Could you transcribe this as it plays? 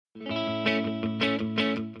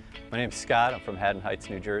My name's Scott. I'm from Haddon Heights,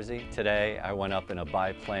 New Jersey. Today I went up in a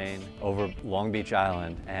biplane over Long Beach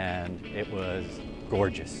Island and it was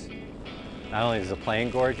gorgeous. Not only is the plane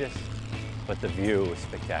gorgeous, but the view was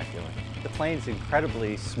spectacular. The plane's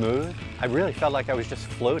incredibly smooth. I really felt like I was just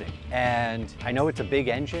floating. And I know it's a big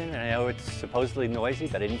engine and I know it's supposedly noisy,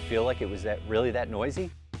 but I didn't feel like it was really that noisy.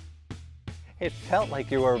 It felt like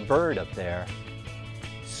you were a bird up there,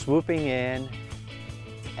 swooping in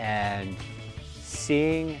and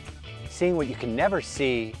seeing what you can never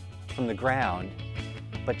see from the ground,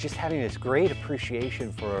 but just having this great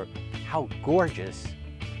appreciation for how gorgeous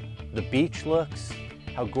the beach looks,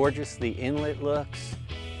 how gorgeous the inlet looks.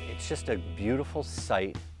 It's just a beautiful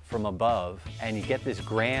sight from above, and you get this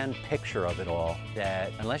grand picture of it all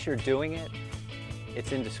that, unless you're doing it,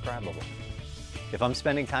 it's indescribable. If I'm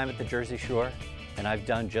spending time at the Jersey Shore, and I've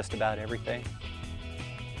done just about everything,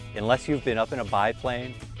 unless you've been up in a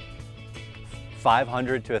biplane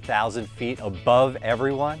 500 to 1,000 feet above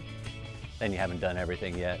everyone, then you haven't done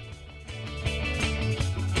everything yet.